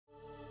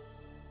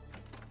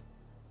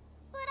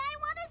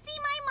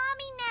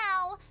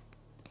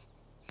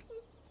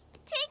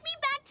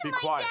to Be my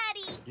quiet.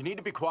 daddy. You need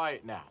to be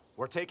quiet now.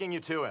 We're taking you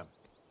to him.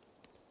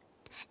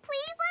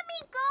 Please let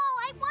me go.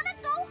 I want to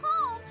go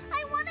home.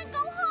 I want to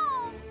go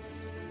home.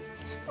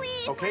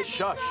 Please Okay, let me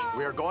shush. go.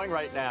 We are going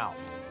right now.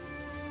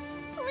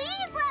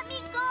 Please let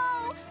me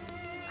go.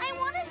 I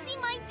want to see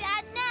my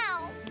dad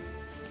now.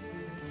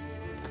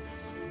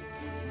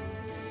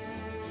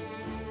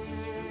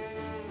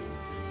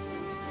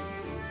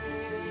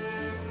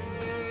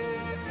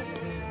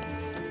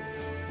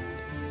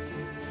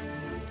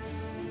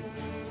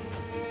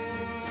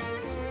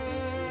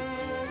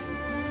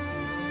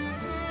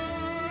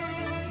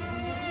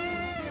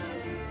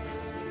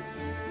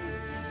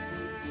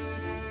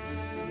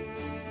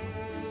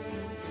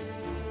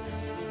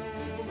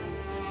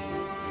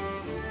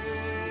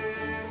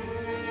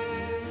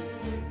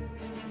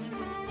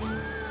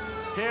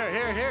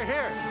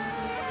 Here.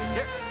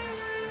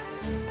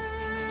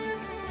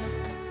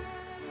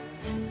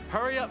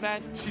 Hurry up,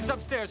 man. She's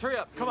upstairs. Hurry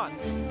up. Come on.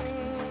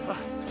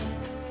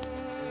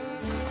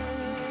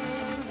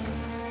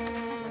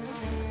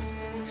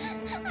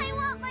 I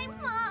want my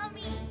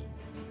mommy.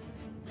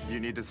 You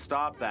need to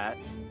stop that,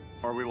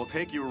 or we will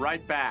take you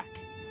right back.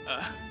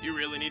 You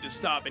really need to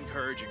stop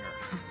encouraging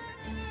her.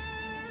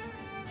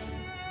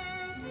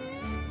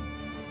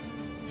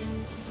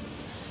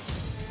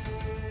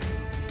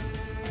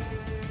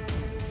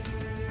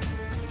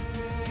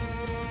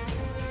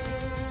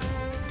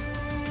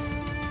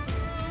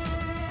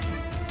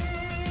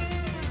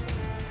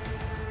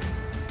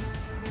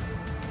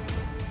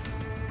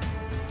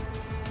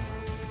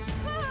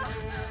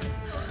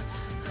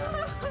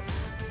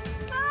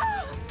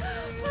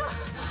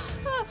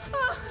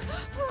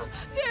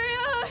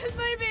 Derya, is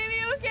my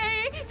baby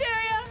okay?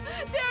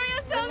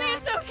 Derya, tell me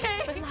it's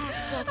okay. Relax,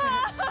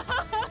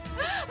 girlfriend.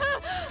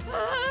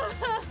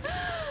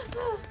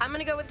 I'm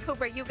gonna go with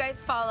Cooper. You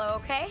guys follow,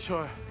 okay?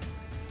 Sure.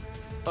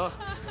 Come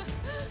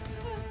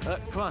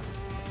on.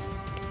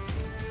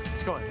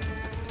 Let's go.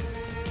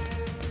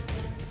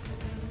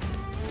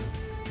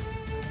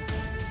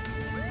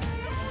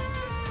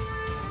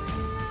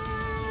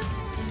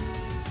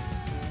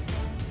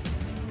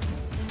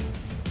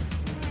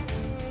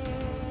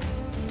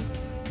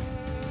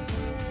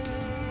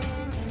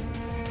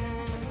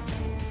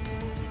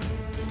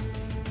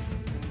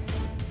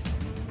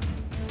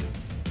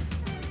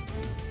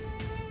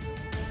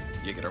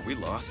 Yigit, are we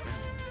lost, man?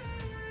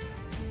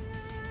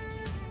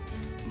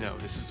 No,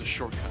 this is a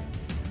shortcut.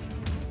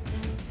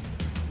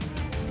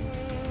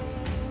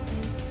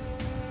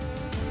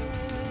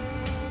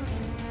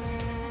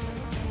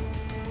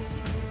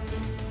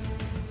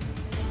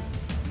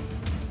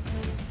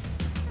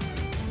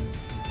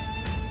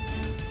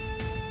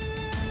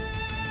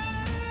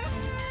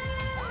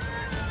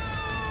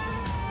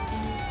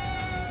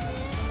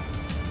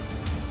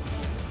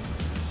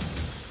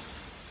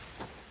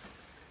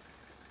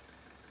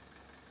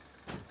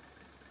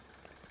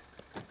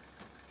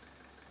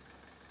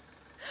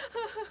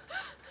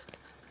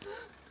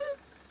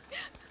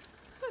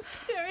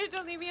 Derya,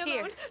 don't leave me alone.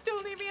 Here.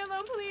 Don't leave me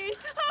alone, please.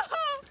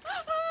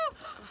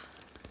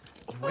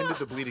 When did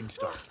the bleeding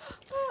start?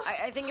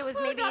 I think it was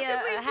maybe Doctor,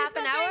 please a do half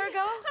an hour something.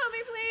 ago. Help me,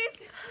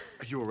 please.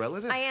 Are you a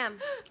relative? I am.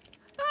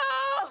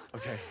 Oh!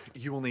 Okay,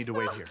 you will need to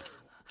wait here.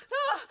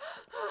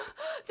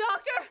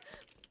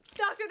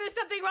 Doctor, there's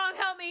something wrong.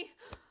 Help me.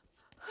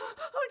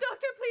 Oh,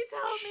 doctor, please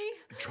help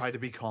me. Try to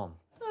be calm.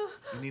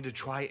 You need to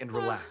try and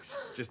relax.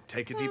 Just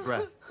take a deep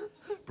breath.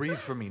 Breathe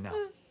for me now.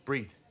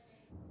 Breathe.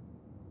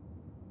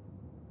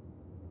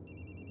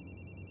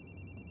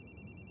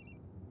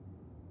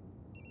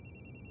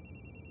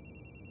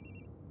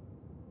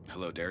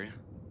 Hello, Derya?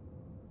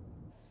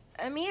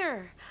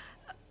 Emir.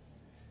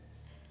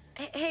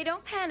 Hey,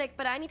 don't panic,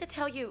 but I need to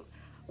tell you,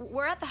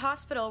 we're at the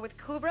hospital with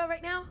Kübra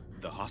right now.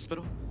 The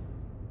hospital?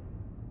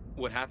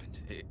 What happened?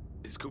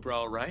 Is Kübra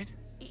all right?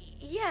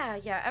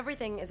 Yeah,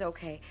 everything is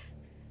okay.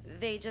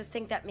 They just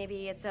think that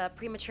maybe it's a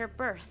premature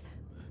birth.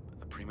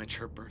 A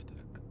premature birth?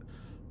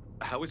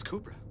 How is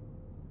Kübra?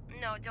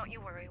 No, don't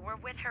you worry. We're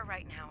with her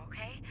right now,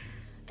 okay?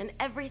 And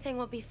everything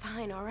will be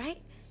fine, all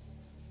right?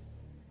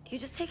 You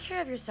just take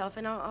care of yourself,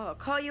 and I'll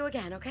call you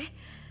again, okay?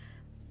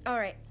 All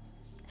right.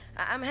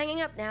 I'm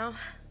hanging up now.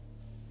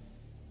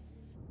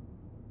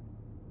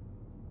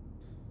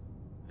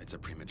 It's a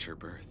premature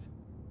birth.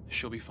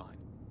 She'll be fine.